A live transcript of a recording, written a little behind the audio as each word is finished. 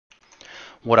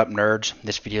What up, nerds?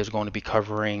 This video is going to be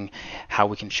covering how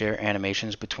we can share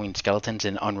animations between skeletons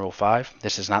in Unreal 5.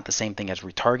 This is not the same thing as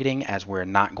retargeting, as we're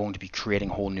not going to be creating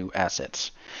whole new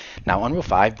assets. Now, Unreal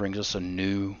 5 brings us a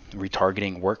new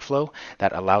retargeting workflow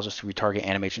that allows us to retarget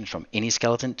animations from any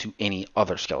skeleton to any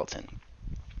other skeleton.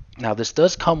 Now, this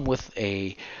does come with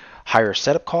a higher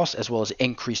setup cost as well as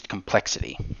increased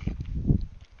complexity.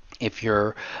 If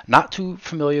you're not too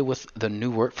familiar with the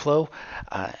new workflow,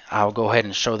 I'll go ahead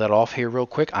and show that off here real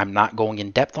quick. I'm not going in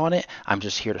depth on it. I'm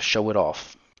just here to show it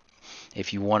off.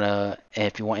 If you want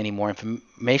any more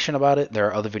information about it, there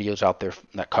are other videos out there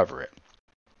that cover it.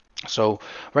 So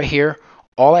right here,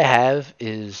 all I have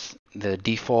is the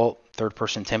default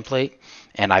third-person template,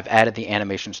 and I've added the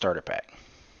animation starter pack.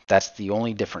 That's the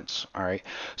only difference. All right.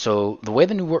 So the way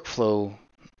the new workflow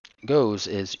goes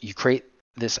is you create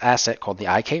this asset called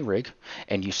the IK rig,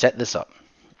 and you set this up.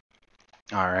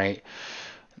 All right.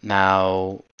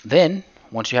 Now, then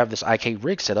once you have this IK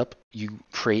rig set up, you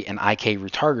create an IK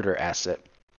retargeter asset,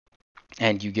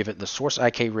 and you give it the source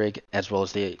IK rig as well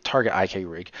as the target IK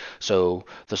rig. So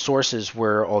the source is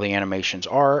where all the animations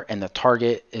are, and the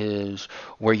target is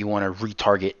where you want to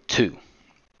retarget to.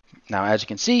 Now, as you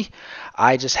can see,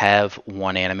 I just have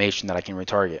one animation that I can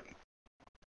retarget.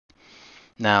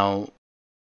 Now,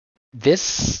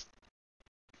 this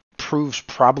proves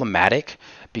problematic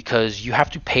because you have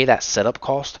to pay that setup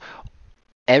cost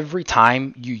every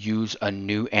time you use a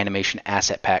new animation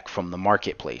asset pack from the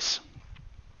marketplace.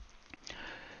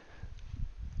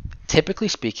 Typically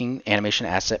speaking, animation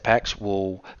asset packs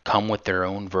will come with their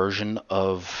own version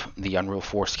of the Unreal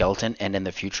 4 skeleton, and in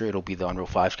the future it'll be the Unreal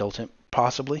 5 skeleton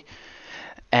possibly.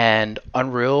 And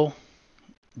Unreal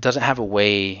doesn't have a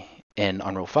way in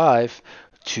Unreal 5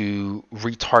 to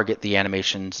retarget the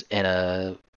animations in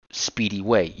a speedy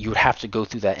way. You would have to go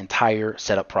through that entire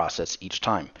setup process each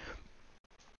time.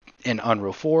 In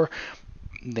Unreal 4,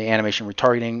 the animation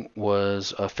retargeting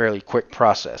was a fairly quick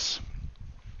process.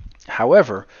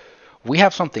 However, we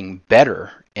have something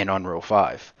better in Unreal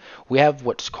 5. We have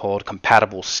what's called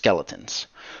compatible skeletons.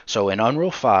 So in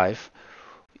Unreal 5,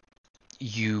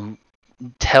 you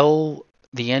tell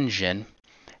the engine,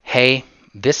 hey,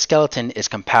 this skeleton is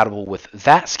compatible with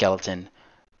that skeleton.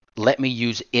 Let me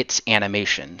use its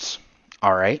animations.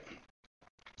 All right.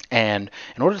 And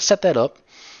in order to set that up,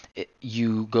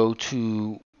 you go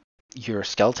to your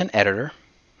skeleton editor.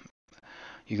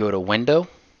 You go to Window,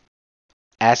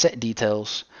 Asset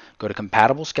Details, go to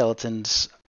Compatible Skeletons,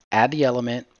 add the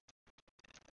element,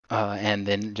 and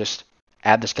then just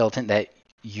add the skeleton that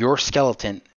you're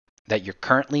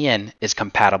currently in is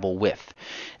compatible with.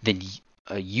 Then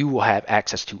you will have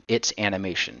access to its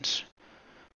animations.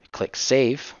 Click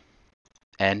Save,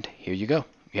 and here you go.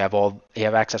 You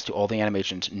have access to all the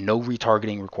animations. No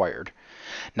retargeting required.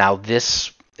 Now,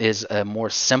 this is a more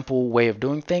simple way of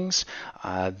doing things.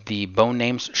 The bone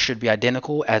names should be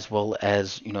identical, as well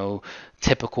as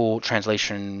typical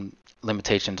translation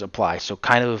limitations apply. So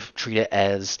kind of treat it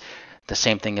as the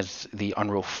same thing as the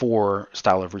Unreal 4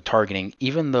 style of retargeting.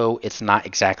 Even though it's not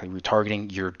exactly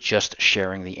retargeting, you're just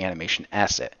sharing the animation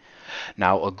asset.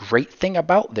 Now, a great thing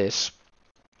about this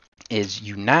is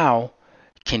you now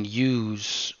can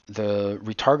use the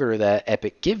retargeter that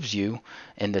Epic gives you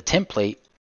in the template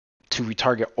to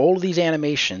retarget all of these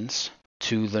animations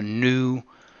to the new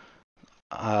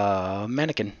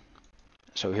mannequin.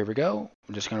 So here we go.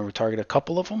 I'm just going to retarget a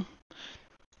couple of them.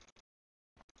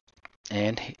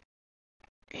 And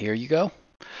here you go.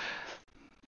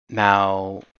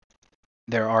 Now,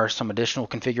 there are some additional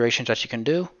configurations that you can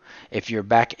do. If you're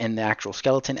back in the actual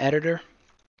skeleton editor,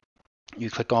 you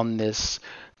click on this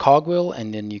cogwheel,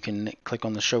 and then you can click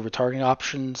on the show retargeting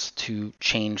options to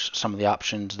change some of the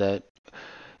options that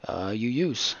you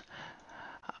use.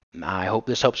 I hope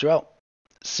this helps you out.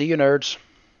 See you, nerds.